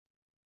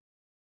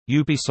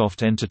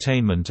Ubisoft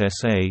Entertainment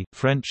SA,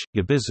 French,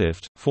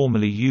 Ubisoft,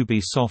 formerly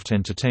Ubisoft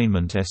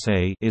Entertainment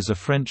SA, is a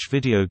French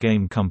video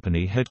game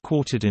company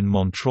headquartered in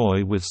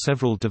Montreuil with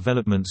several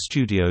development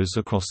studios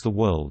across the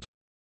world.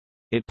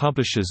 It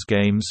publishes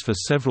games for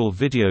several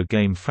video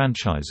game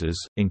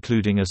franchises,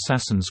 including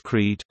Assassin's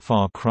Creed,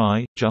 Far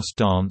Cry, Just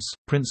Dance,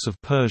 Prince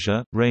of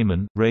Persia,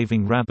 Rayman,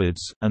 Raving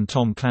Rabbids, and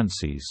Tom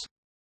Clancy's.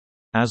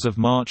 As of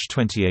March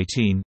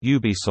 2018,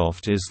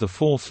 Ubisoft is the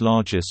fourth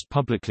largest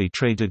publicly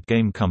traded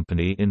game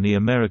company in the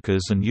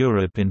Americas and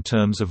Europe in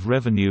terms of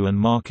revenue and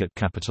market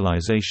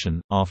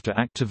capitalization, after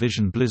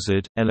Activision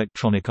Blizzard,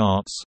 Electronic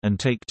Arts, and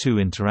Take-Two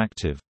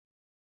Interactive.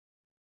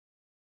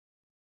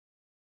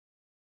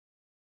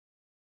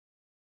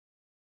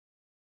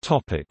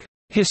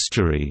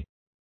 History.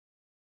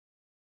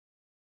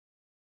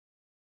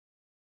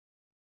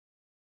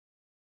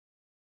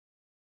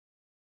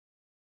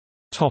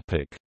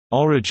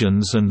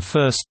 Origins and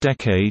first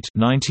decade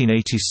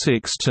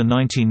 1986 to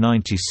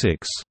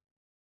 1996.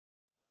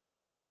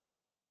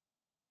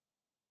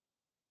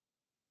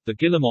 The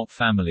Guillemot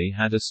family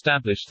had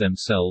established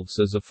themselves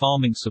as a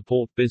farming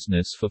support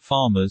business for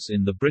farmers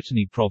in the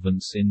Brittany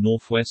province in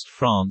northwest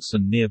France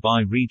and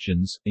nearby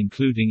regions,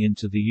 including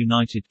into the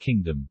United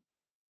Kingdom.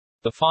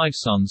 The five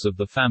sons of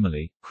the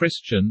family,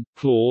 Christian,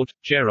 Claude,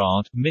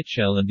 Gerard,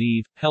 Michel and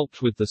Yves,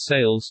 helped with the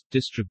sales,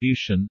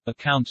 distribution,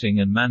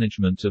 accounting and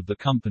management of the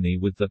company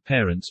with their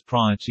parents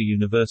prior to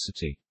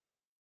university.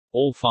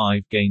 All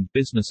five gained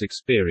business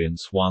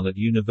experience while at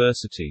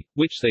university,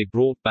 which they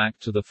brought back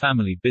to the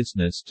family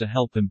business to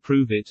help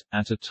improve it,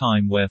 at a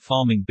time where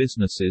farming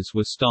businesses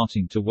were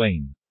starting to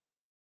wane.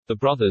 The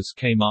brothers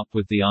came up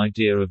with the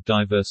idea of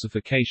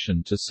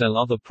diversification to sell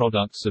other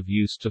products of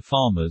use to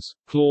farmers.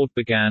 Claude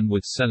began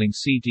with selling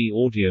CD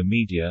audio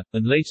media,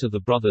 and later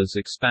the brothers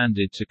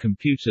expanded to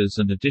computers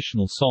and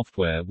additional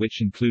software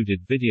which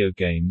included video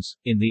games.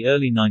 In the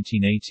early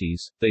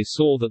 1980s, they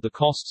saw that the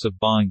costs of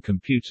buying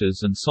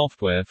computers and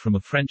software from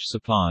a French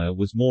supplier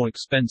was more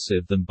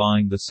expensive than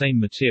buying the same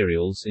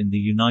materials in the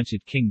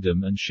United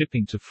Kingdom and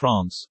shipping to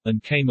France,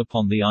 and came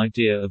upon the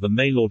idea of a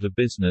mail-order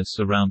business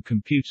around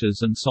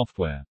computers and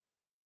software.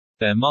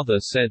 Their mother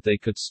said they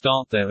could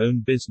start their own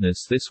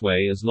business this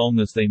way as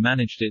long as they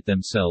managed it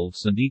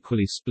themselves and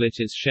equally split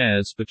its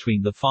shares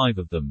between the five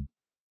of them.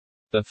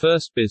 Their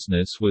first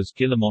business was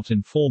Guillemot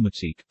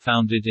Informatique,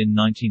 founded in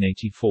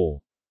 1984.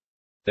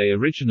 They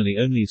originally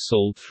only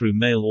sold through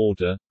mail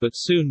order, but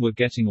soon were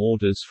getting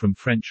orders from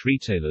French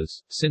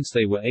retailers, since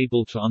they were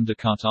able to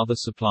undercut other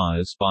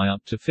suppliers by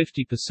up to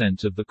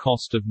 50% of the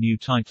cost of new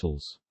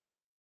titles.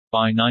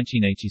 By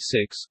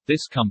 1986,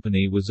 this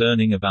company was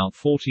earning about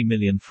 40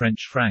 million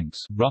French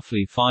francs,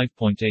 roughly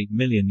 $5.8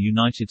 million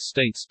United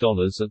States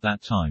dollars at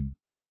that time.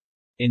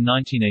 In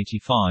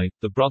 1985,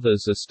 the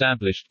brothers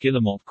established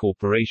Guillemot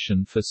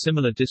Corporation for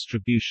similar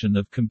distribution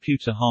of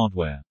computer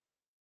hardware.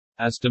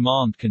 As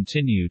demand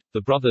continued,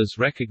 the brothers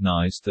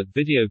recognized that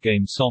video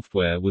game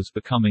software was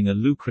becoming a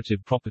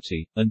lucrative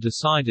property, and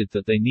decided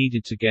that they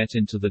needed to get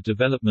into the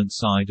development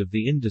side of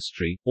the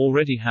industry,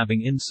 already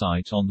having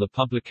insight on the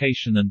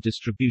publication and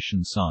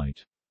distribution side.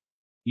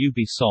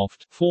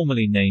 Ubisoft,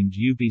 formerly named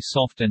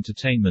Ubisoft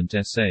Entertainment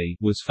SA,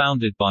 was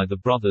founded by the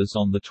brothers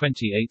on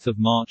 28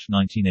 March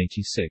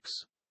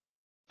 1986.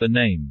 The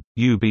name,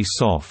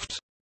 Ubisoft,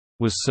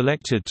 was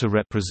selected to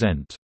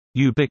represent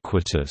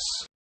ubiquitous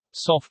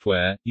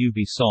software.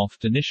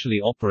 Ubisoft initially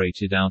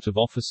operated out of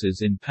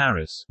offices in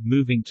Paris,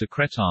 moving to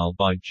Créteil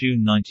by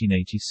June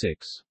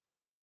 1986.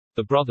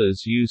 The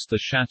brothers used the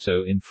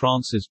chateau in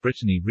France's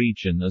Brittany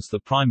region as the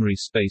primary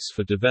space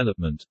for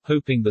development,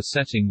 hoping the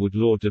setting would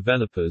lure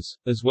developers,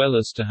 as well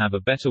as to have a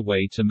better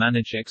way to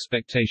manage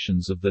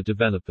expectations of the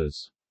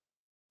developers.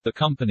 The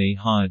company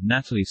hired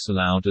Nathalie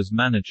Salaud as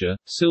manager,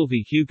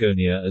 Sylvie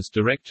Hugonnier as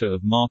director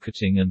of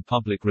marketing and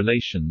public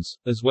relations,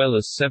 as well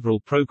as several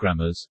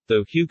programmers,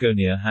 though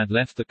Hugonnier had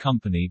left the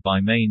company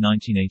by May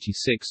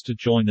 1986 to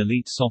join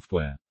Elite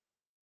Software.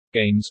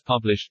 Games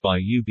published by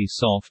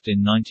Ubisoft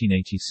in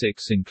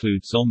 1986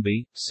 include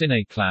Zombie,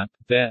 Ciné Clap,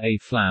 There a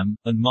Flamme,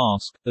 and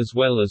Mask, as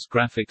well as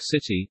Graphic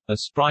City, a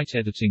sprite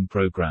editing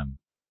program.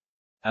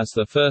 As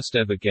their first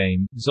ever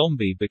game,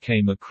 Zombie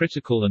became a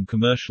critical and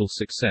commercial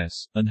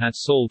success, and had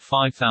sold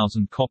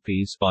 5,000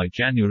 copies by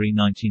January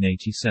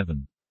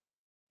 1987.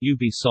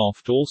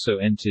 Ubisoft also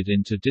entered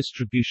into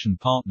distribution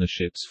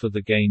partnerships for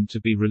the game to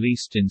be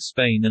released in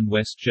Spain and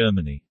West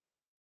Germany.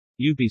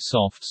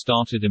 Ubisoft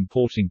started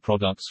importing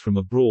products from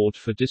abroad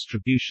for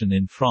distribution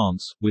in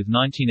France, with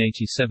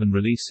 1987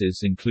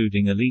 releases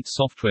including Elite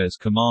Software's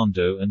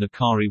Commando and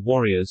Akari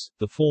Warriors,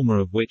 the former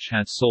of which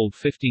had sold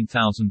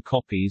 15,000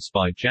 copies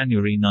by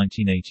January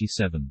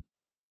 1987.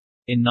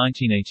 In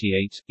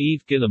 1988,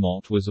 Yves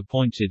Guillemot was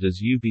appointed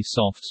as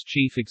Ubisoft's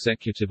chief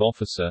executive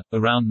officer.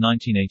 Around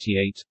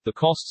 1988, the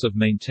costs of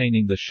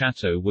maintaining the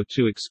chateau were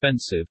too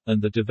expensive,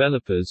 and the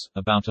developers,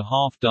 about a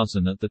half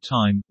dozen at the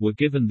time, were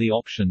given the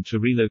option to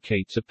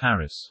relocate to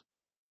Paris.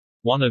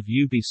 One of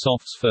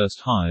Ubisoft's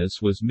first hires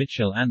was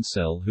Michel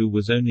Ancel, who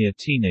was only a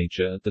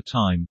teenager at the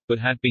time, but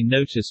had been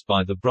noticed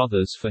by the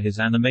brothers for his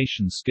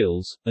animation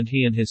skills, and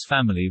he and his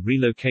family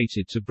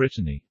relocated to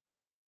Brittany.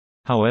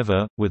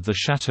 However, with the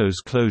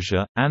chateau's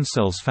closure,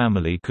 Ancel's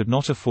family could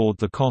not afford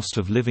the cost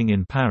of living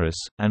in Paris,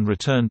 and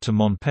returned to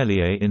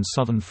Montpellier in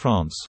southern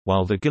France,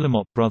 while the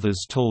Guillemot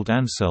brothers told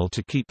Ancel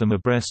to keep them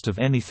abreast of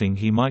anything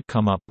he might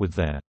come up with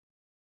there.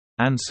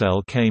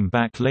 Ancel came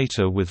back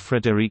later with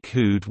Frédéric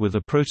Hood with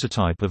a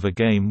prototype of a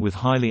game with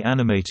highly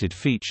animated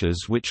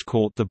features which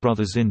caught the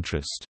brothers'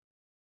 interest.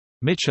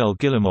 Michel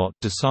Guillemot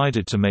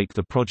decided to make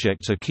the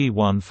project a key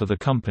one for the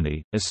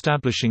company,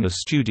 establishing a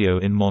studio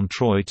in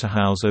Montreuil to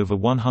house over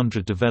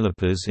 100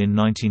 developers in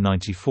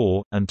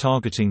 1994, and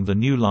targeting the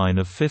new line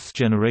of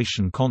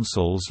fifth-generation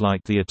consoles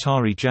like the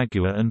Atari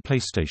Jaguar and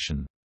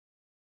PlayStation.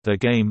 Their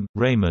game,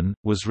 Rayman,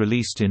 was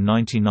released in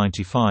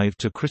 1995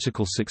 to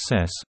critical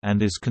success,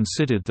 and is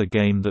considered the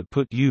game that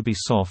put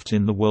Ubisoft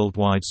in the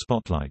worldwide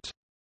spotlight.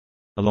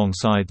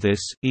 Alongside this,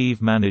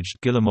 Yves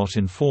managed Guillemot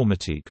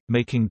Informatique,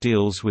 making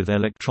deals with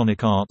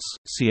Electronic Arts,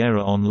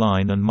 Sierra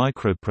Online and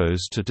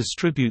Microprose to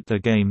distribute their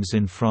games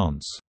in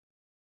France.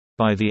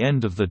 By the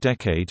end of the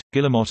decade,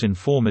 Guillemot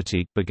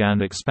Informatique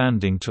began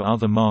expanding to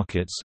other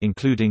markets,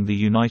 including the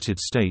United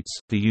States,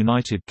 the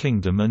United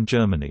Kingdom and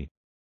Germany.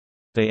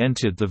 They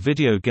entered the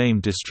video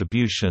game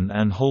distribution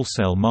and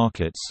wholesale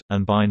markets,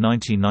 and by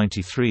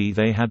 1993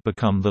 they had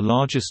become the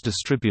largest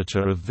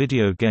distributor of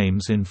video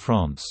games in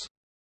France.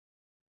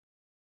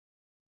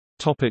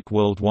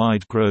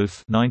 Worldwide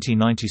growth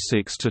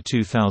 1996 to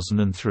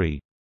 2003.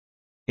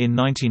 In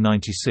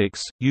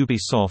 1996,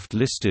 Ubisoft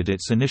listed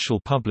its initial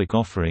public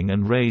offering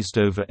and raised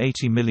over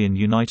 $80 million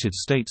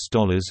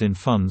in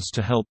funds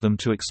to help them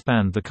to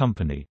expand the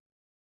company.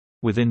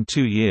 Within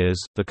 2 years,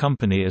 the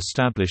company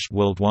established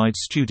worldwide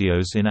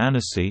studios in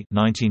Annecy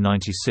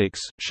 1996,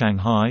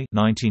 Shanghai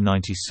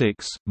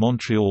 1996,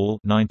 Montreal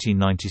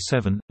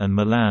 1997, and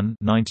Milan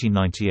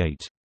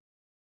 1998.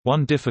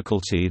 One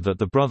difficulty that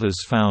the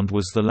brothers found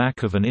was the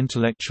lack of an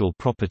intellectual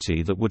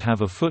property that would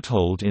have a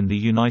foothold in the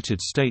United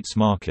States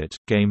market.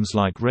 Games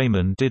like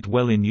Rayman did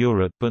well in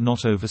Europe but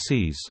not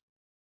overseas.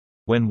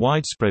 When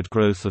widespread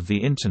growth of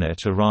the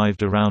Internet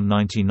arrived around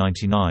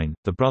 1999,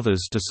 the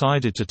brothers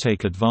decided to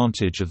take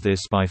advantage of this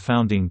by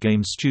founding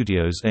game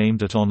studios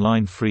aimed at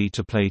online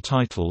free-to-play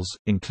titles,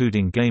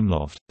 including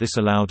Gameloft. This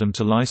allowed them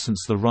to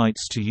license the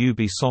rights to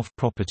Ubisoft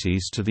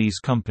properties to these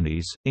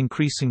companies,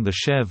 increasing the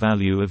share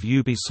value of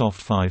Ubisoft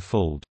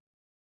fivefold.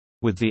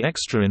 With the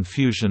extra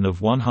infusion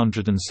of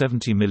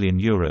 €170 million,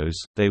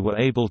 they were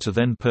able to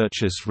then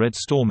purchase Red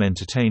Storm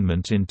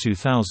Entertainment in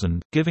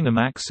 2000, giving them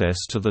access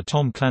to the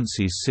Tom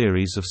Clancy's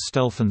series of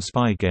stealth and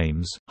spy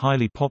games,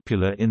 highly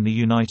popular in the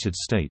United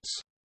States.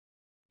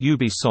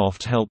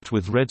 Ubisoft helped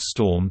with Red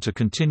Storm to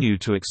continue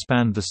to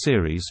expand the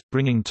series,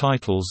 bringing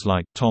titles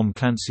like Tom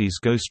Clancy's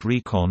Ghost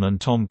Recon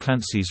and Tom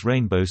Clancy's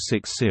Rainbow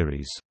Six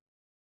series.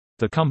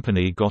 The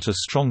company got a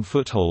strong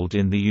foothold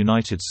in the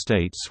United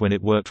States when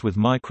it worked with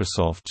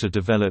Microsoft to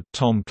develop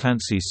Tom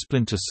Clancy's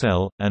Splinter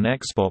Cell, an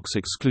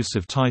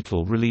Xbox-exclusive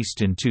title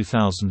released in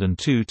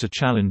 2002 to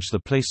challenge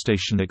the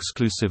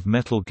PlayStation-exclusive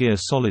Metal Gear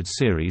Solid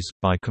series,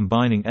 by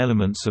combining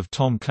elements of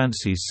Tom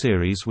Clancy's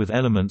series with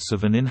elements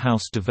of an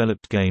in-house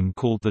developed game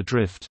called The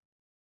Drift.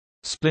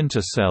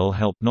 Splinter Cell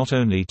helped not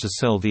only to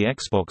sell the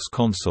Xbox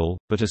console,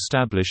 but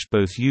established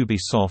both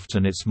Ubisoft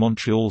and its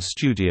Montreal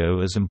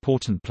studio as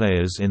important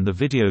players in the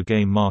video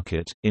game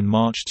market. In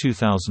March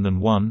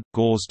 2001,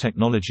 Gauze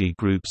Technology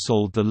Group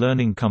sold the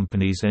Learning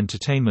Company's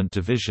entertainment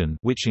division,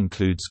 which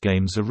includes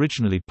games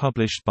originally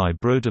published by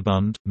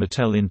Broderbund,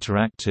 Mattel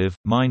Interactive,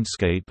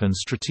 Mindscape, and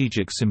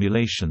Strategic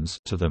Simulations,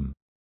 to them.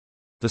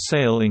 The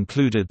sale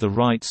included the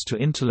rights to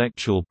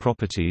intellectual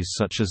properties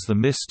such as the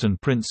Myst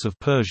and Prince of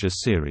Persia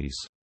series.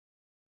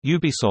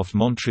 Ubisoft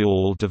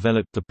Montreal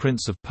developed the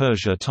Prince of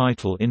Persia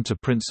title into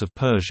Prince of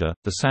Persia: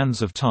 The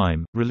Sands of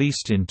Time,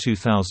 released in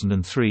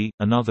 2003,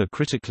 another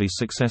critically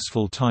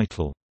successful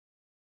title.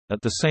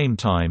 At the same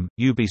time,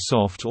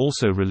 Ubisoft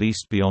also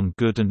released Beyond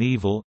Good and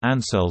Evil,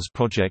 Ancel's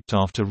project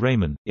after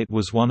Rayman. It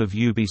was one of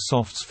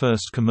Ubisoft's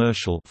first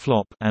commercial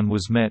flop and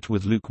was met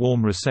with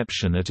lukewarm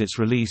reception at its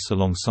release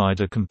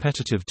alongside a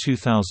competitive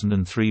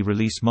 2003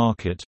 release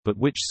Market, but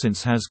which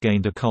since has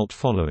gained a cult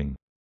following.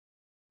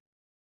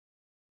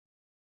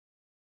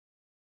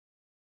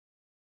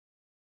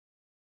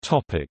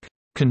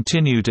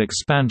 Continued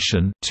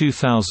expansion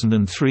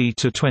 2003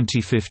 to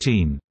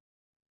 2015.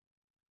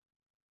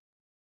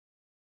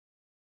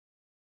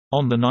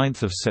 On 9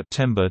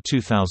 September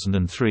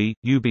 2003,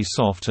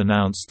 Ubisoft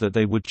announced that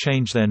they would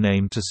change their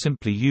name to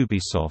simply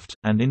Ubisoft,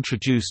 and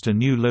introduced a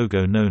new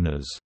logo known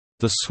as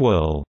the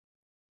Swirl.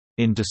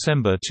 In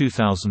December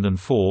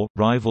 2004,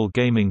 rival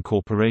gaming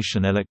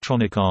corporation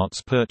Electronic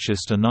Arts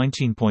purchased a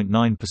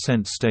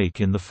 19.9% stake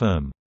in the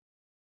firm.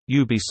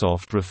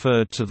 Ubisoft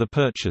referred to the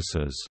purchase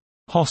as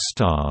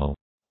hostile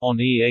On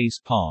EA's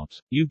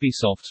part,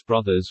 Ubisoft's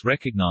brothers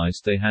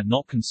recognized they had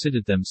not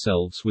considered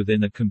themselves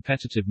within a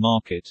competitive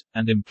market,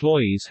 and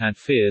employees had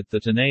feared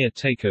that an EA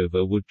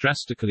takeover would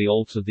drastically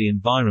alter the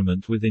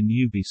environment within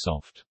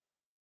Ubisoft.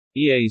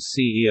 EA's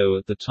CEO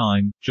at the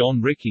time,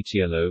 John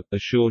Riccitiello,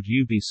 assured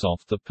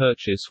Ubisoft the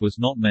purchase was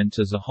not meant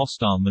as a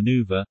hostile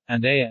maneuver,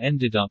 and EA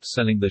ended up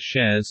selling the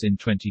shares in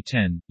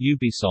 2010.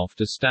 Ubisoft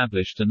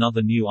established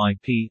another new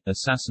IP,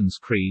 Assassin's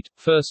Creed,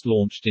 first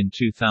launched in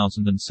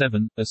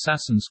 2007.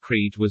 Assassin's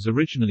Creed was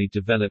originally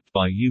developed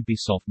by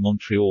Ubisoft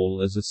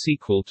Montreal as a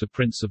sequel to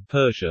Prince of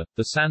Persia,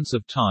 The Sands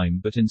of Time,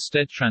 but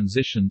instead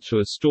transitioned to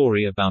a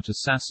story about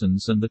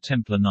assassins and the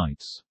Templar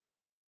Knights.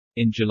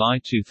 In July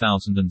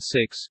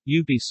 2006,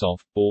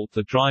 Ubisoft bought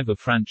the Driver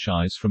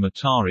franchise from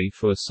Atari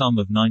for a sum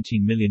of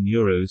 €19 million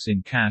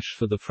in cash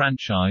for the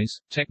franchise,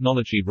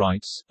 technology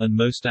rights, and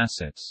most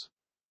assets.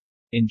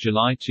 In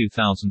July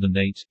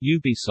 2008,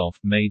 Ubisoft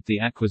made the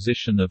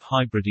acquisition of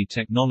Hybridi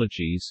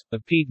Technologies, a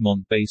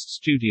Piedmont-based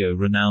studio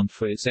renowned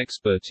for its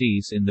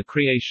expertise in the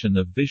creation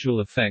of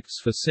visual effects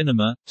for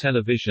cinema,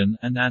 television,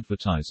 and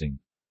advertising.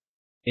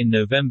 In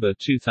November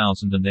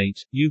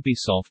 2008,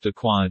 Ubisoft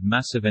acquired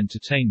Massive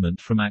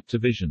Entertainment from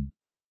Activision.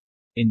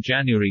 In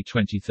January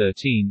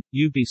 2013,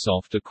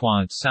 Ubisoft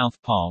acquired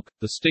South Park,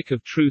 The Stick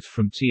of Truth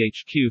from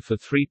THQ for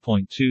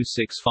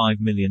 $3.265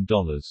 million.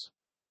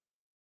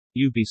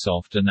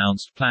 Ubisoft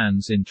announced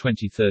plans in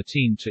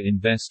 2013 to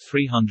invest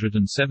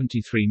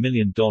 $373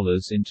 million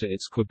into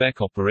its Quebec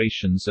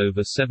operations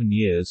over 7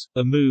 years,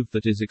 a move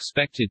that is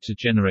expected to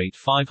generate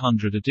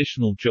 500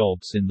 additional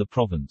jobs in the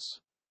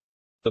province.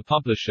 The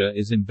publisher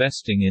is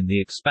investing in the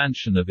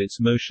expansion of its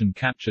motion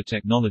capture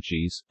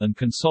technologies, and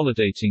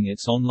consolidating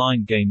its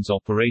online games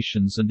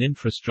operations and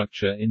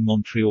infrastructure in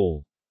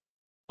Montreal.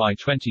 By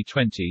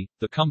 2020,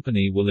 the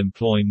company will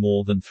employ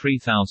more than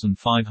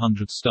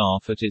 3,500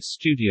 staff at its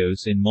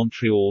studios in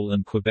Montreal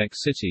and Quebec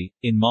City.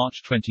 In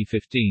March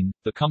 2015,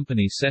 the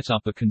company set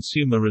up a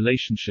consumer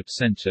relationship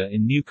center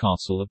in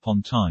Newcastle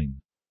upon Tyne.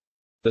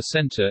 The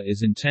center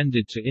is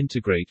intended to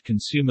integrate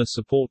consumer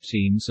support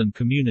teams and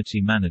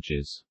community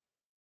managers.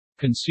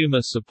 Consumer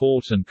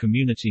support and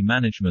community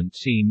management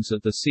teams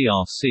at the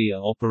CRC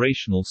are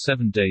operational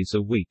 7 days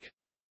a week.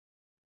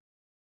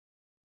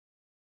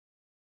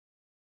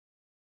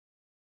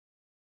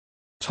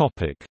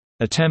 Topic: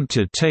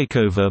 Attempted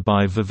takeover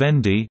by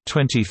Vivendi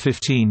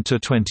 2015 to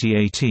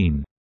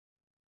 2018.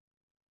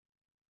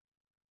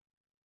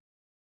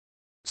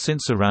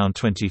 Since around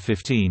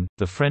 2015,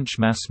 the French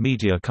mass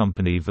media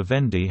company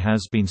Vivendi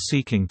has been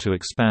seeking to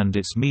expand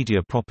its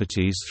media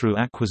properties through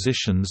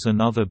acquisitions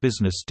and other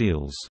business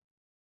deals.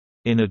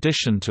 In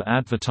addition to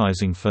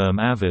advertising firm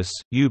Avis,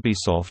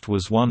 Ubisoft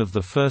was one of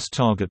the first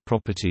target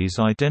properties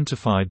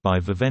identified by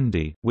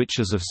Vivendi,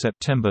 which as of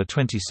September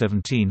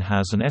 2017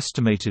 has an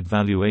estimated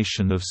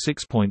valuation of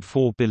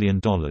 $6.4 billion.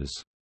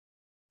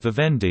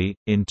 Vivendi,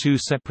 in two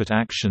separate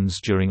actions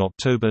during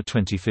October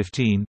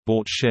 2015,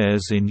 bought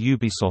shares in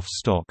Ubisoft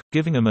stock,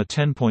 giving them a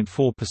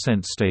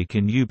 10.4% stake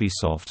in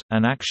Ubisoft,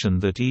 an action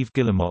that Yves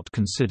Guillemot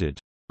considered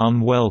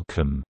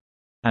unwelcome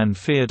and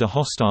feared a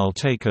hostile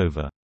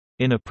takeover.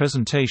 In a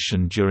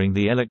presentation during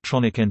the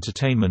Electronic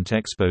Entertainment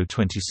Expo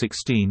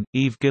 2016,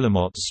 Yves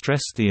Guillemot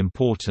stressed the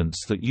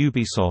importance that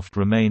Ubisoft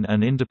remain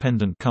an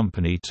independent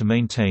company to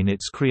maintain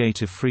its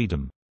creative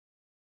freedom.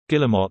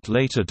 Guillemot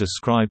later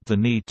described the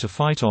need to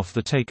fight off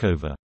the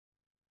takeover.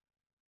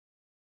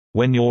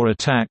 When you're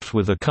attacked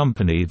with a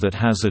company that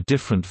has a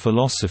different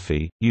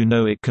philosophy, you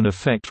know it can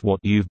affect what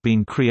you've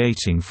been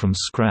creating from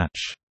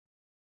scratch.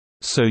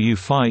 So you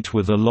fight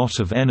with a lot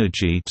of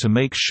energy to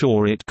make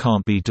sure it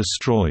can't be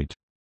destroyed.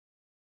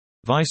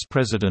 Vice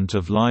President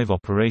of Live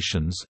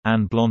Operations,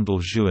 Anne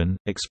Blondel-Juin,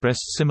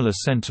 expressed similar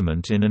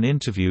sentiment in an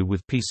interview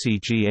with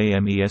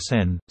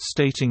PCGAMESN,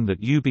 stating that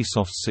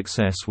Ubisoft's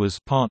success was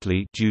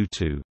partly due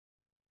to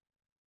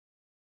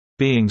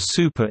being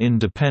super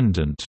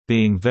independent,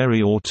 being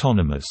very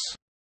autonomous.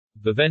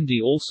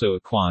 Vivendi also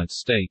acquired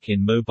stake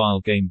in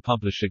mobile game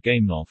publisher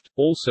Gameloft,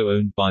 also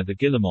owned by the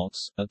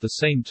Guillemots. At the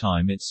same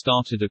time it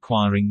started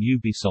acquiring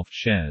Ubisoft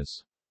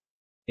shares.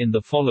 In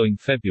the following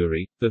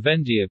February,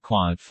 Vivendi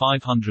acquired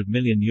 €500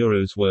 million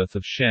worth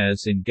of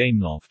shares in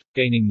Gameloft,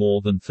 gaining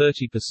more than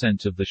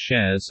 30% of the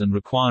shares and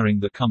requiring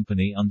the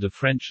company under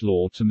French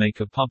law to make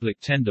a public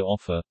tender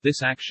offer.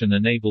 This action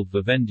enabled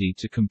Vivendi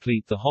to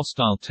complete the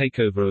hostile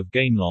takeover of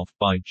Gameloft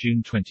by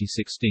June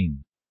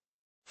 2016.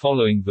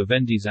 Following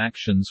Vivendi's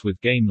actions with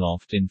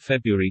Gameloft in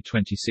February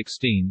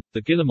 2016,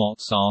 the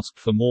Guillemots asked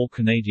for more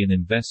Canadian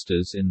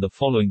investors in the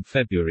following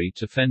February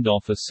to fend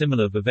off a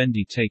similar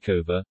Vivendi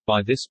takeover.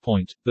 By this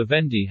point,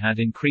 Vivendi had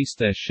increased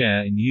their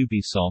share in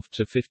Ubisoft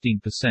to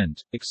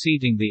 15%,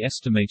 exceeding the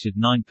estimated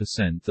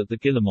 9% that the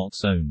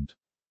Guillemots owned.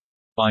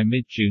 By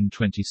mid-June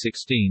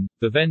 2016,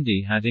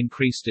 Vivendi had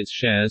increased its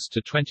shares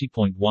to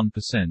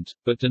 20.1%,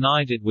 but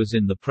denied it was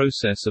in the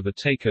process of a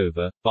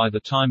takeover. By the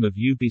time of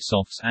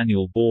Ubisoft's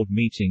annual board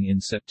meeting in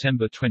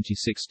September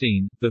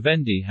 2016,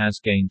 Vivendi has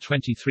gained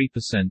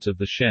 23% of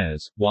the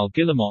shares, while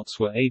Guillemots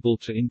were able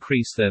to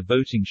increase their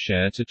voting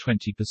share to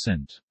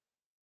 20%.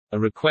 A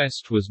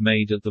request was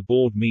made at the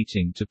board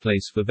meeting to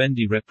place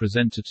Vivendi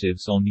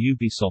representatives on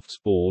Ubisoft's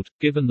board,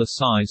 given the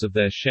size of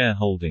their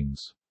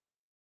shareholdings.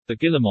 The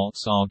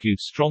Guillemots argued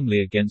strongly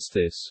against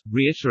this,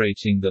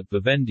 reiterating that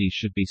Vivendi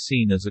should be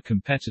seen as a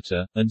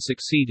competitor, and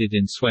succeeded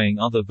in swaying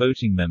other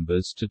voting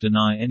members to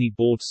deny any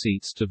board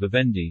seats to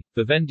Vivendi.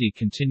 Vivendi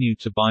continued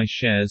to buy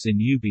shares in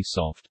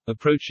Ubisoft,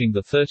 approaching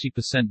the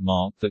 30%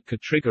 mark that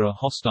could trigger a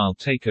hostile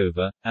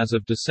takeover. As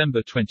of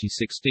December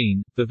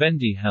 2016,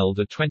 Vivendi held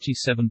a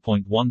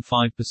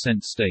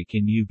 27.15% stake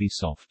in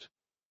Ubisoft.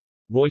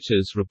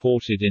 Reuters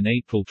reported in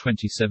April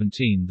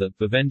 2017 that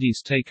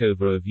Vivendi's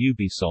takeover of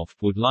Ubisoft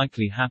would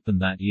likely happen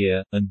that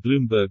year, and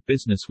Bloomberg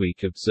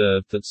Businessweek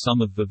observed that some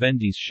of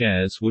Vivendi's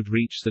shares would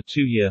reach the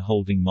 2-year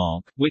holding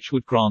mark, which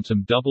would grant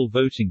them double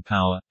voting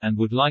power, and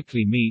would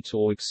likely meet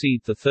or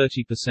exceed the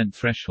 30%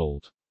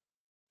 threshold.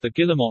 The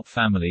Guillemot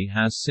family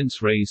has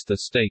since raised their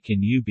stake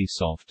in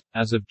Ubisoft.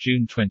 As of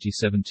June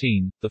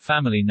 2017, the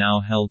family now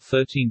held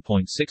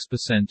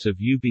 13.6% of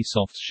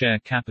Ubisoft's share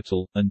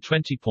capital, and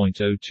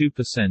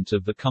 20.02%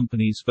 of the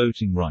company's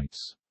voting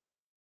rights.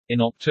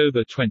 In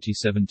October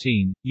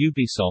 2017,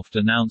 Ubisoft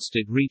announced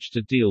it reached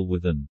a deal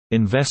with an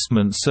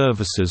investment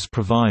services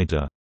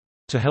provider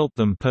to help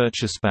them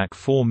purchase back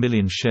 4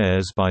 million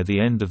shares by the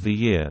end of the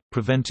year,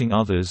 preventing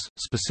others,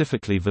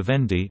 specifically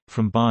Vivendi,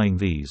 from buying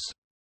these.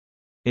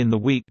 In the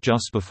week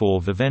just before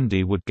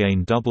Vivendi would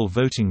gain double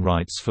voting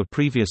rights for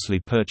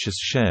previously purchased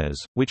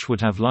shares, which would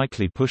have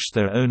likely pushed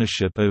their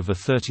ownership over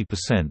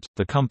 30%,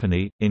 the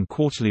company, in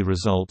quarterly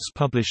results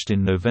published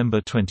in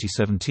November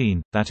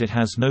 2017, that it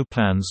has no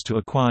plans to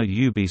acquire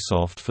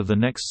Ubisoft for the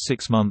next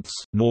 6 months,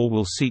 nor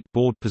will seek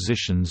board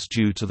positions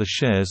due to the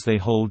shares they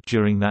hold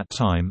during that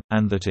time,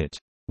 and that it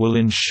will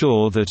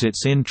ensure that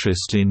its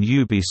interest in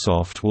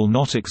Ubisoft will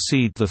not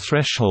exceed the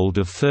threshold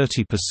of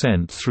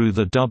 30% through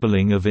the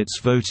doubling of its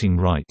voting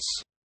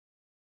rights.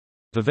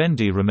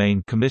 Vivendi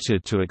remained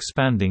committed to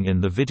expanding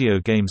in the video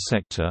game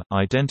sector,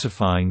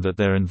 identifying that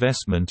their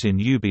investment in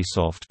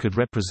Ubisoft could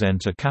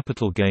represent a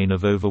capital gain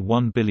of over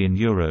 €1 billion.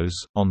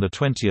 On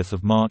 20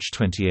 March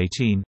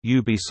 2018,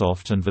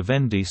 Ubisoft and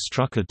Vivendi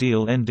struck a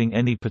deal ending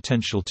any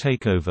potential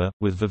takeover,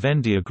 with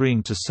Vivendi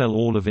agreeing to sell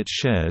all of its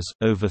shares,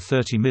 over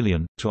 30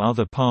 million, to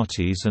other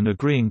parties and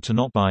agreeing to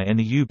not buy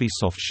any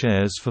Ubisoft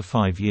shares for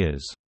 5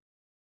 years.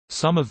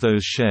 Some of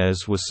those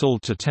shares were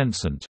sold to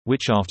Tencent,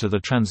 which after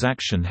the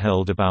transaction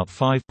held about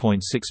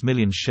 5.6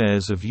 million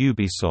shares of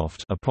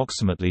Ubisoft,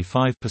 approximately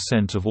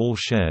 5% of all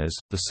shares.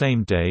 The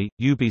same day,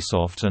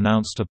 Ubisoft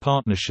announced a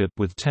partnership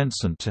with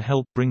Tencent to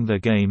help bring their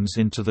games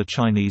into the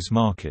Chinese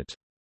market.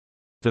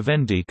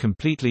 Vivendi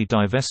completely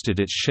divested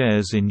its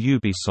shares in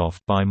Ubisoft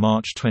by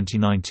March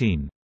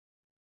 2019.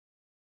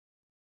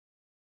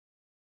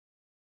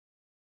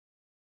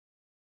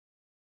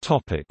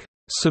 Topic: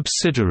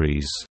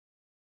 Subsidiaries.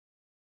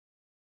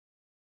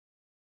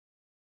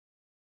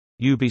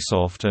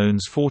 Ubisoft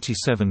owns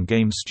 47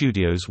 game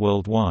studios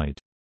worldwide.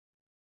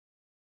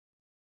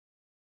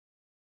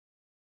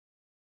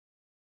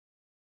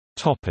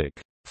 Topic: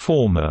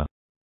 Former.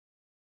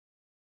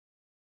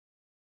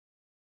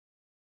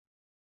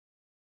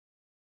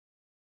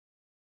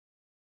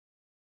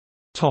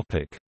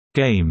 Topic: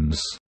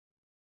 Games.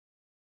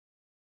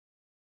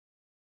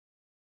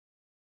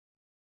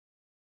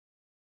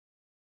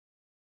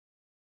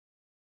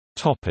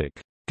 Topic: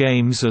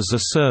 Games as a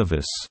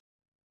service.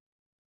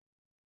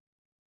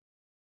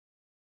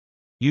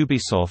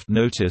 Ubisoft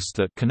noticed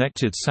that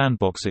connected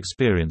sandbox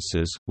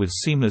experiences, with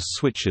seamless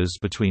switches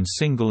between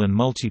single and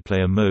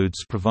multiplayer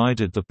modes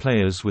provided the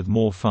players with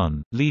more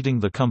fun, leading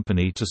the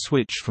company to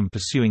switch from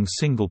pursuing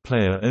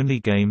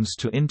single-player-only games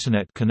to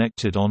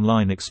internet-connected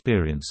online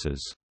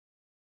experiences.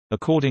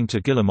 According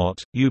to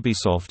Guillemot,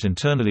 Ubisoft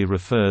internally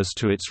refers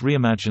to its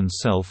reimagined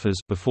self as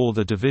before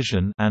the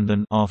division and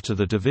an after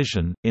the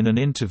division. In an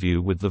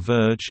interview with The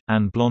Verge,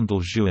 Anne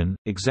Blondel-Juin,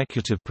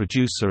 executive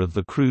producer of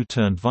The Crew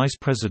turned vice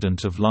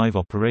president of live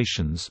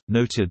operations,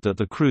 noted that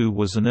The Crew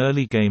was an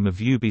early game of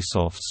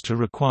Ubisoft's to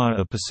require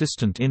a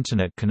persistent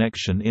internet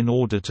connection in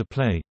order to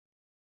play.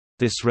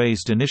 This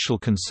raised initial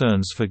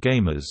concerns for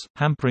gamers,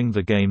 hampering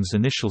the game's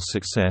initial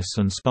success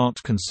and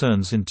sparked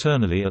concerns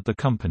internally at the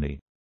company.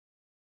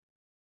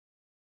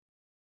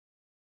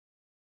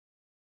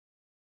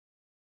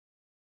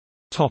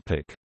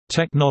 Topic: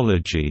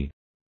 Technology.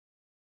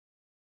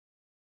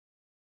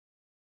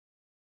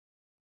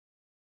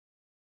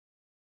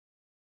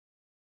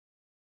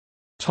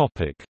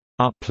 Topic: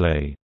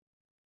 Uplay.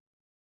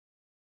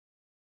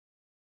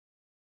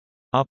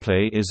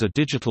 Uplay is a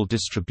digital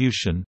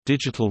distribution,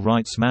 digital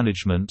rights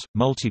management,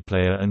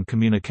 multiplayer and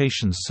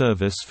communications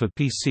service for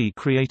PC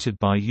created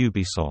by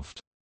Ubisoft.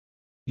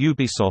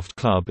 Ubisoft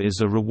Club is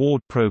a reward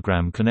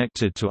program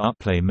connected to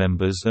Uplay.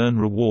 Members earn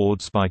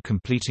rewards by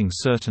completing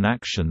certain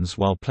actions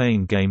while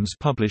playing games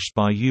published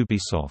by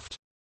Ubisoft.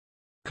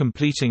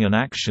 Completing an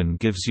action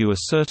gives you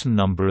a certain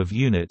number of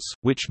units,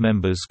 which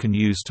members can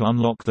use to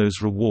unlock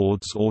those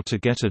rewards or to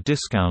get a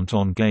discount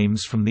on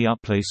games from the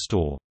Uplay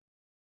store.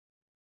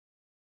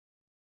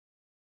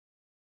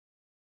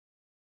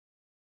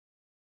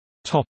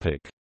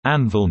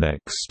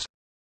 AnvilNext.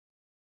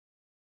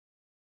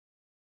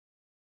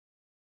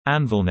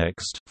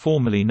 AnvilNext,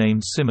 formerly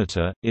named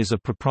Scimitar, is a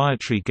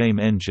proprietary game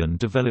engine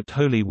developed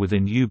wholly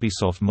within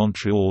Ubisoft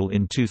Montreal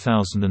in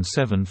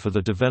 2007 for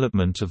the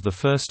development of the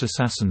first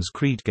Assassin's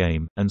Creed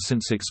game, and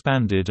since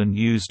expanded and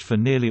used for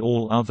nearly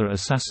all other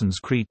Assassin's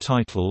Creed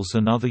titles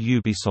and other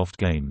Ubisoft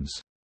games.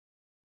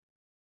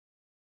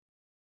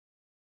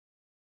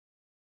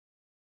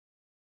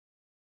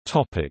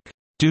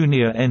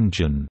 Dunia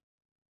Engine.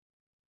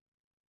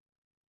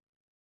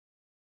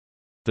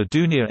 The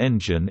Dunia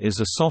Engine is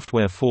a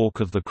software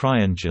fork of the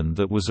CryEngine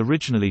that was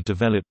originally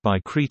developed by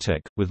Crytek,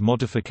 with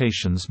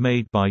modifications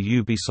made by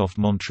Ubisoft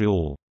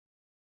Montreal.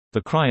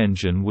 The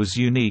CryEngine was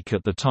unique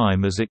at the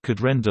time as it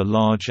could render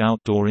large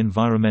outdoor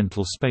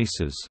environmental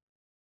spaces.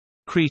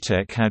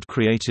 Crytek had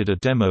created a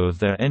demo of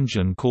their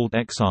engine called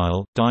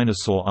Exile,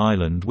 Dinosaur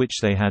Island, which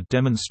they had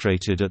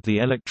demonstrated at the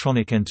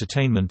Electronic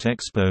Entertainment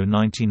Expo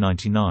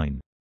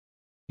 1999.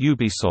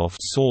 Ubisoft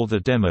saw the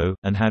demo,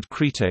 and had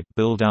Crytek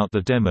build out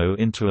the demo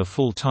into a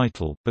full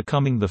title,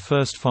 becoming the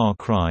first Far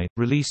Cry,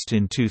 released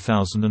in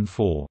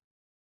 2004.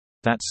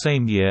 That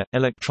same year,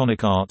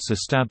 Electronic Arts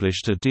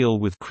established a deal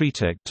with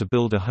Crytek to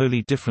build a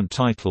wholly different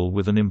title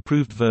with an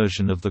improved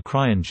version of the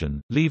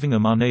CryEngine, leaving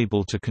them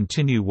unable to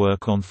continue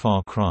work on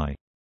Far Cry.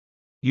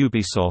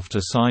 Ubisoft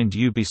assigned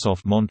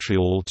Ubisoft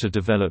Montreal to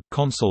develop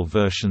console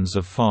versions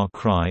of Far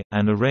Cry,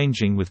 and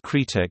arranging with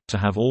Crytek to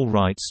have all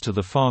rights to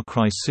the Far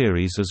Cry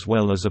series as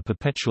well as a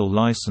perpetual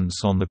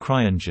license on the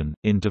CryEngine.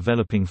 In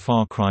developing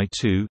Far Cry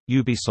 2,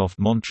 Ubisoft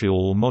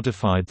Montreal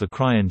modified the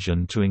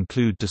CryEngine to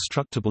include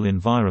destructible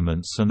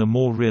environments and a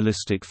more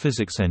realistic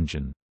physics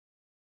engine.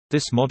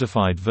 This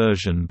modified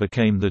version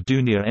became the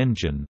Dunia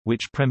Engine,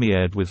 which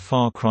premiered with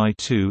Far Cry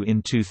 2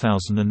 in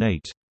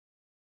 2008.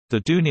 The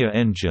Dunia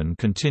Engine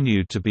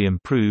continued to be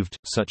improved,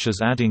 such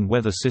as adding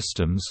weather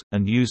systems,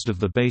 and used as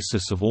the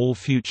basis of all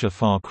future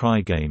Far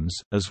Cry games,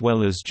 as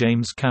well as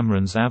James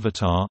Cameron's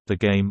Avatar. The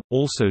game,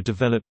 also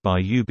developed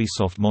by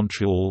Ubisoft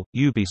Montreal,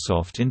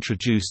 Ubisoft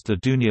introduced the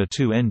Dunia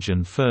 2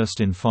 engine first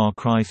in Far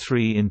Cry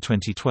 3 in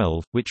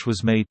 2012, which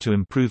was made to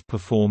improve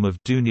performance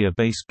of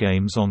Dunia-based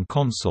games on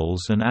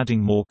consoles and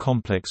adding more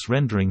complex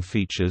rendering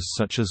features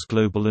such as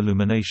global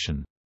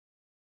illumination.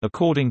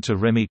 According to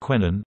Remy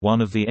Quenon, one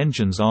of the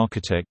engine's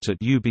architect at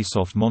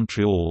Ubisoft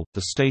Montreal,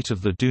 the state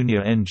of the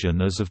Dunia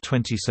engine as of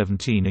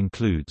 2017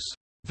 includes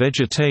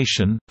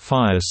vegetation,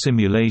 fire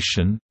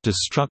simulation,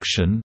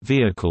 destruction,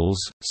 vehicles,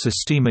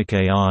 systemic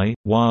AI,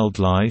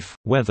 wildlife,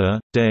 weather,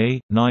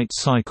 day-night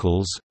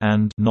cycles,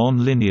 and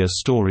non-linear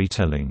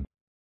storytelling,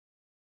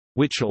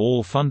 which are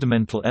all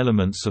fundamental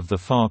elements of the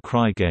Far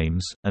Cry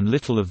games, and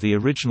little of the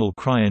original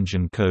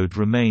CryEngine code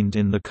remained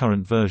in the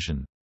current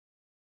version.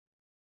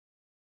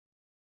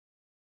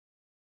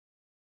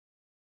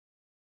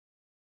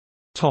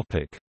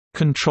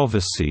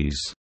 Controversies.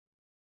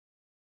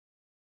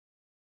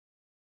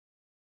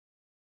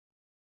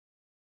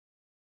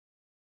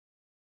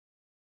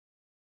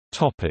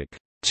 Topic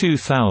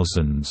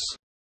 2000s.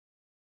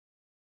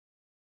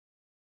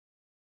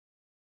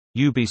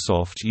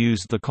 Ubisoft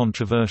used the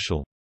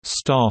controversial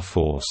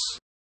Starforce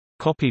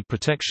copy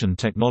protection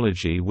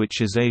technology,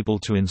 which is able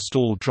to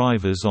install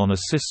drivers on a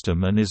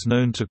system and is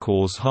known to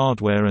cause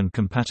hardware and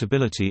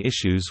compatibility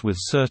issues with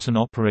certain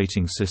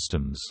operating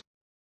systems.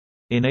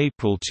 In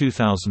April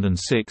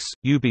 2006,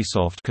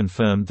 Ubisoft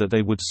confirmed that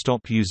they would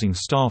stop using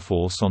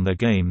Starforce on their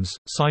games,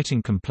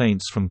 citing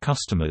complaints from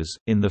customers.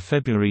 In the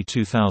February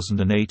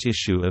 2008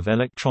 issue of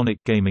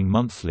Electronic Gaming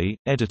Monthly,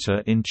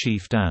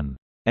 editor-in-chief Dan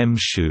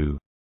Mshu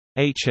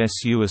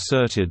HSU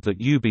asserted that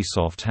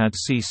Ubisoft had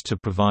ceased to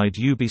provide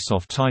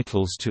Ubisoft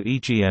titles to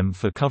EGM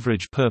for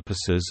coverage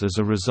purposes as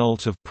a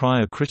result of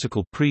prior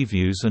critical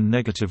previews and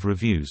negative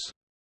reviews.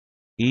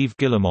 Yves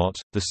Guillemot,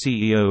 the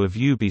CEO of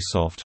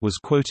Ubisoft, was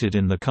quoted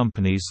in the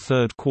company's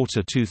third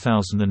quarter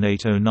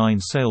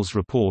 2008-09 sales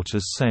report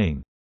as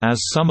saying,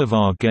 "As some of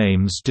our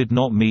games did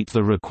not meet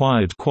the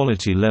required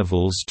quality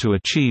levels to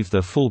achieve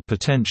their full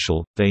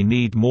potential, they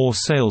need more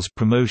sales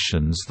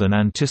promotions than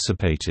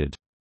anticipated."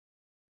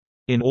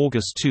 In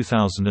August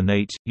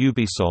 2008,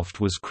 Ubisoft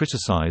was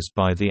criticized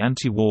by the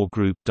anti-war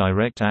group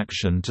Direct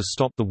Action to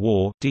Stop the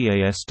War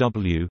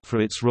 (DASW)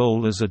 for its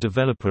role as a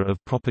developer of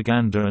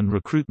propaganda and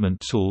recruitment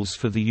tools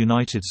for the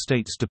United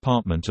States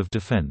Department of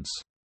Defense.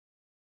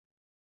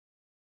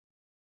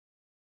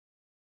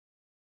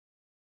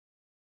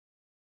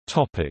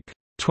 Topic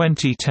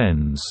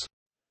 2010s.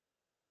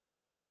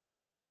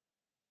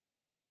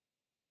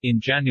 In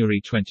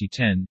January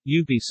 2010,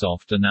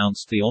 Ubisoft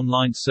announced the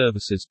online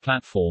services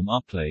platform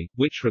Uplay,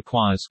 which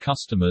requires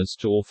customers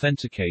to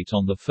authenticate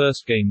on the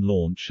first game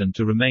launch and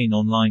to remain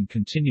online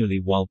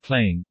continually while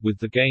playing, with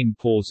the game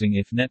pausing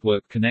if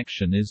network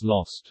connection is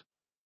lost.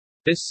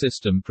 This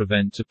system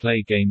prevents to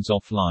play games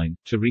offline,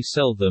 to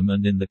resell them,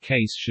 and in the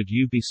case should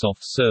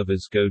Ubisoft's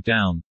servers go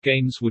down,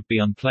 games would be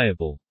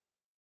unplayable.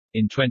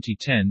 In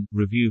 2010,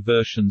 review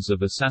versions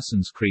of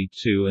Assassin's Creed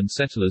 2 and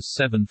Settlers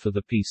 7 for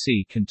the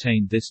PC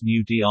contained this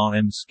new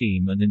DRM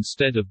scheme, and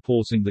instead of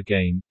pausing the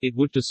game, it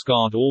would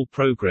discard all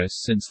progress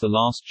since the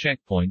last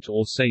checkpoint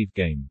or save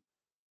game.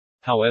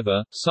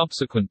 However,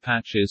 subsequent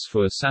patches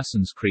for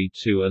Assassin's Creed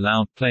 2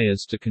 allowed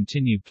players to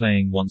continue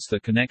playing once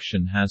the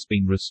connection has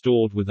been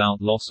restored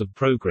without loss of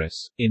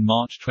progress. In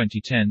March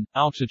 2010,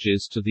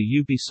 outages to the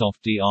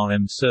Ubisoft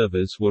DRM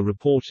servers were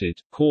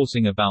reported,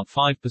 causing about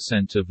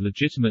 5% of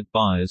legitimate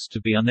buyers to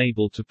be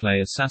unable to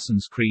play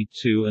Assassin's Creed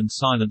 2 and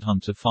Silent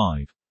Hunter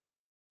 5.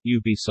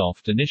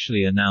 Ubisoft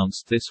initially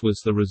announced this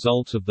was the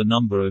result of the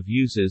number of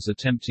users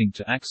attempting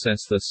to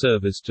access their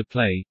servers to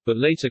play, but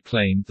later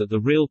claimed that the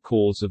real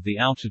cause of the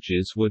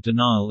outages were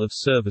denial of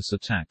service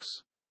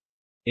attacks.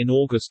 In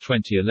August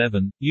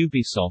 2011,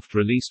 Ubisoft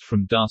released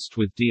From Dust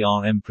with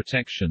DRM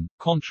protection,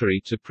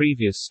 contrary to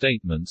previous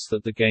statements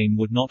that the game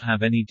would not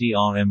have any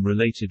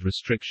DRM-related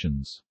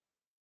restrictions.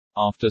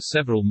 After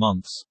several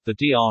months, the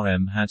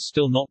DRM had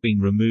still not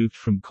been removed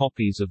from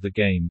copies of the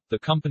game. The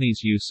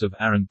company's use of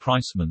Aaron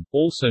Preissman,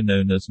 also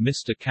known as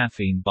Mr.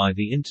 Caffeine by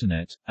the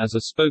Internet, as a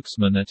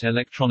spokesman at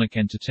Electronic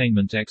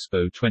Entertainment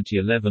Expo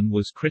 2011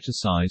 was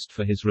criticized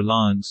for his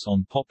reliance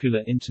on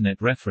popular Internet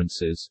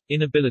references,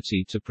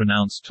 inability to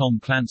pronounce Tom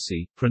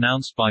Clancy,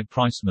 pronounced by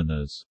Preissman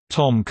as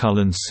Tom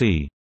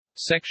Cullen-C,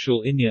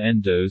 sexual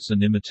innuendos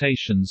and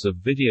imitations of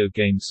video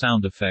game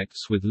sound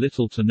effects with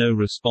little to no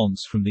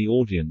response from the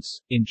audience.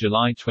 In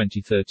July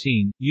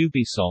 2013,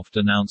 Ubisoft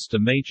announced a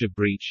major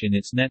breach in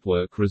its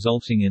network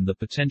resulting in the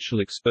potential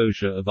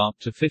exposure of up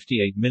to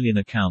 58 million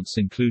accounts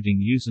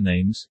including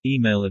usernames,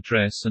 email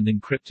address and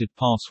encrypted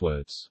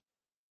passwords.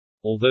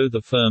 Although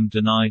the firm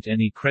denied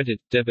any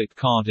credit-debit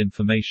card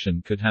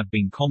information could have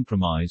been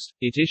compromised,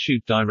 it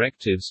issued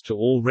directives to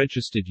all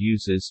registered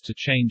users to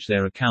change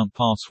their account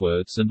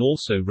passwords and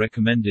also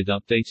recommended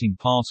updating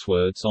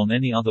passwords on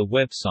any other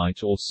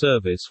website or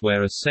service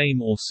where a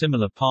same or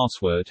similar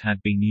password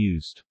had been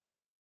used.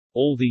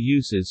 All the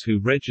users who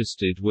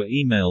registered were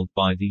emailed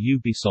by the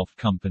Ubisoft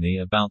company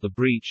about the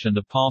breach and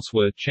a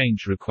password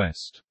change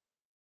request.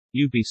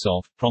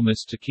 Ubisoft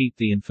promised to keep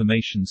the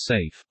information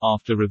safe.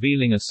 After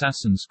revealing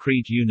Assassin's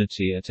Creed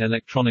Unity at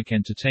Electronic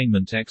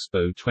Entertainment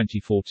Expo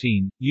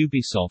 2014,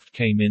 Ubisoft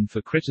came in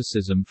for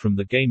criticism from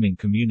the gaming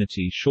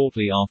community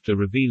shortly after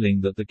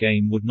revealing that the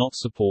game would not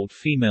support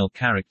female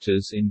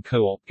characters in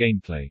co-op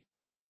gameplay.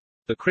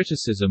 The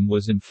criticism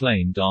was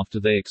inflamed after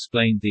they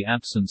explained the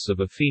absence of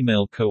a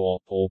female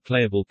co-op or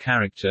playable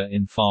character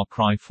in Far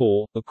Cry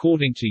 4.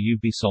 According to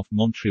Ubisoft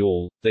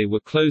Montreal, they were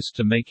close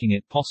to making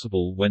it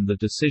possible when the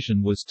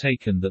decision was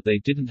taken that they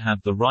didn't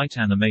have the right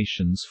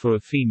animations for a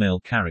female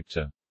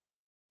character.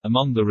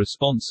 Among the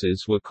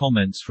responses were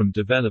comments from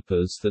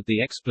developers that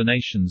the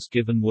explanations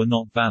given were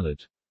not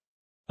valid.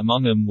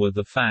 Among them were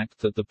the fact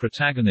that the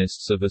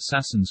protagonists of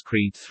Assassin's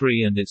Creed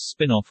 3 and its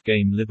spin-off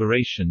game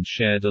Liberation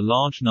shared a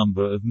large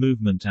number of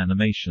movement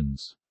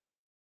animations.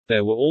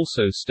 There were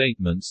also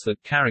statements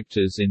that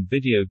characters in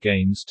video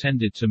games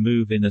tended to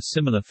move in a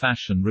similar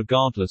fashion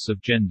regardless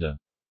of gender.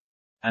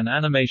 An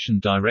animation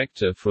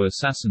director for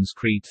Assassin's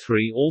Creed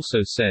 3 also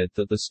said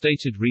that the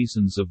stated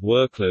reasons of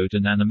workload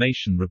and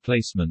animation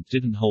replacement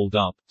didn't hold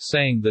up,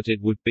 saying that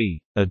it would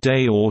be a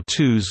day or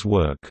two's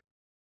work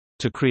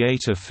to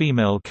create a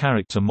female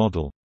character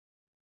model.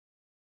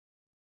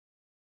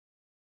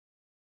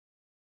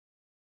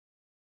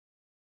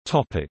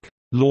 Topic: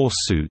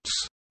 Lawsuits.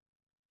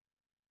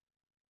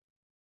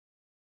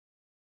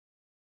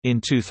 In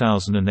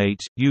 2008,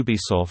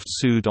 Ubisoft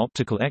sued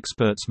Optical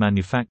Experts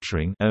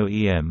Manufacturing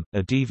 (OEM),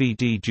 a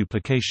DVD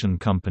duplication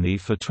company,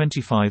 for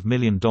 $25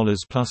 million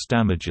plus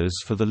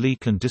damages for the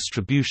leak and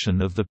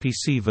distribution of the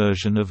PC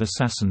version of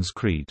Assassin's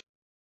Creed.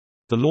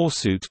 The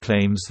lawsuit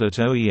claims that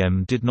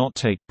OEM did not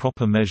take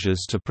proper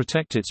measures to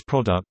protect its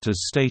product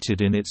as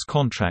stated in its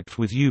contract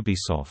with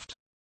Ubisoft.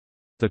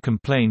 The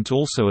complaint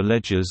also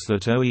alleges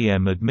that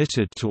OEM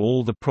admitted to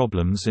all the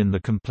problems in the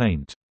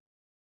complaint.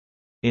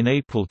 In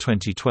April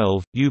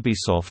 2012,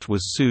 Ubisoft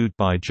was sued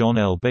by John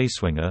L.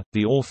 Basewinger,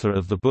 the author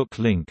of the book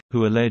Link,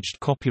 who alleged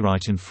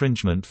copyright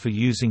infringement for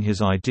using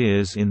his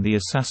ideas in the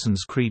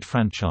Assassin's Creed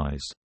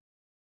franchise.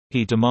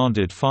 He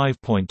demanded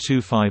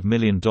 $5.25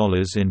 million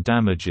in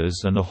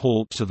damages and a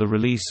halt to the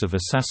release of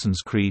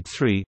Assassin's Creed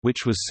 3,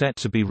 which was set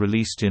to be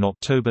released in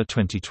October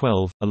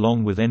 2012,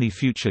 along with any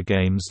future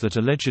games that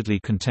allegedly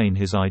contain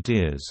his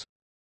ideas.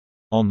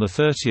 On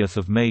 30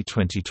 May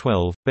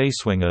 2012,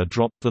 Basewinger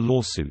dropped the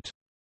lawsuit.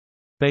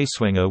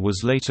 Basewinger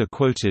was later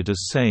quoted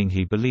as saying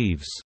he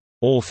believes,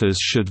 "...authors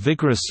should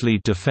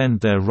vigorously defend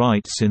their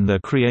rights in their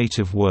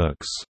creative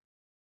works,"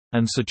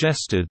 and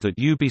suggested that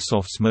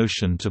Ubisoft's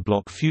motion to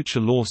block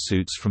future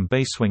lawsuits from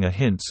Basewinger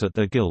hints at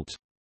their guilt.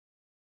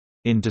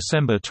 In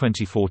December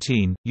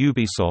 2014,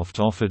 Ubisoft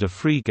offered a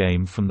free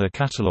game from their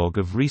catalog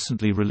of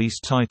recently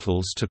released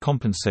titles to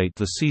compensate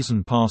the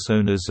Season Pass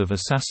owners of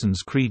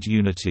Assassin's Creed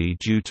Unity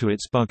due to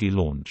its buggy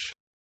launch.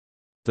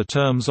 The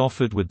terms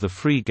offered with the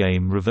free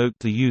game revoked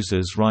the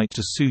user's right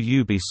to sue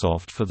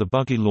Ubisoft for the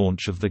buggy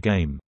launch of the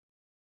game.